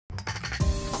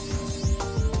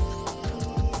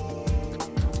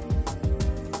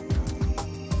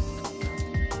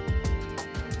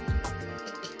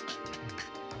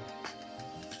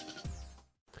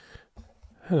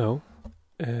Hello,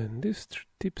 in this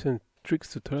tips and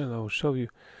tricks tutorial I will show you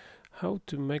how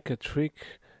to make a trick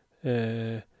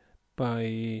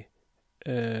by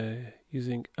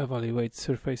using evaluate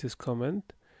surfaces command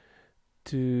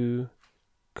to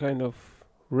kind of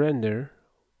render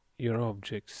your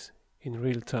objects in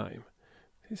real time.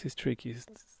 This is tricky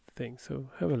thing, so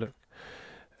have a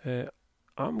look.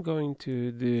 I'm going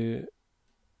to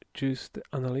choose the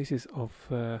analysis of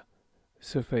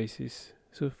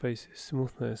surface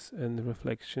smoothness and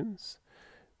reflections,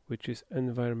 which is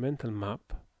environmental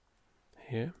map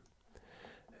here,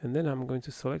 and then I'm going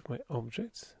to select my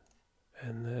objects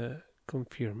and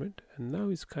confirm it, and now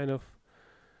it's kind of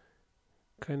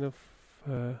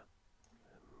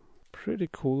pretty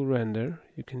cool render.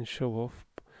 You can show off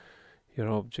your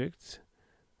objects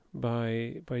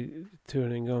by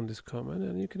turning on this command,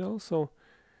 and you can also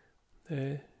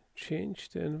change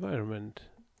the environment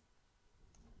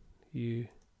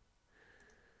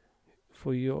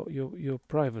for your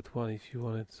private one if you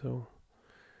want it. So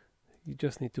you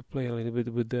just need to play a little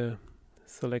bit with the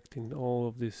selecting all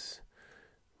of these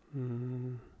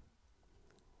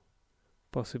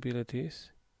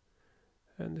possibilities,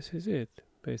 and this is it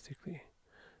basically.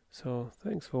 So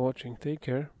thanks for watching, take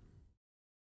care.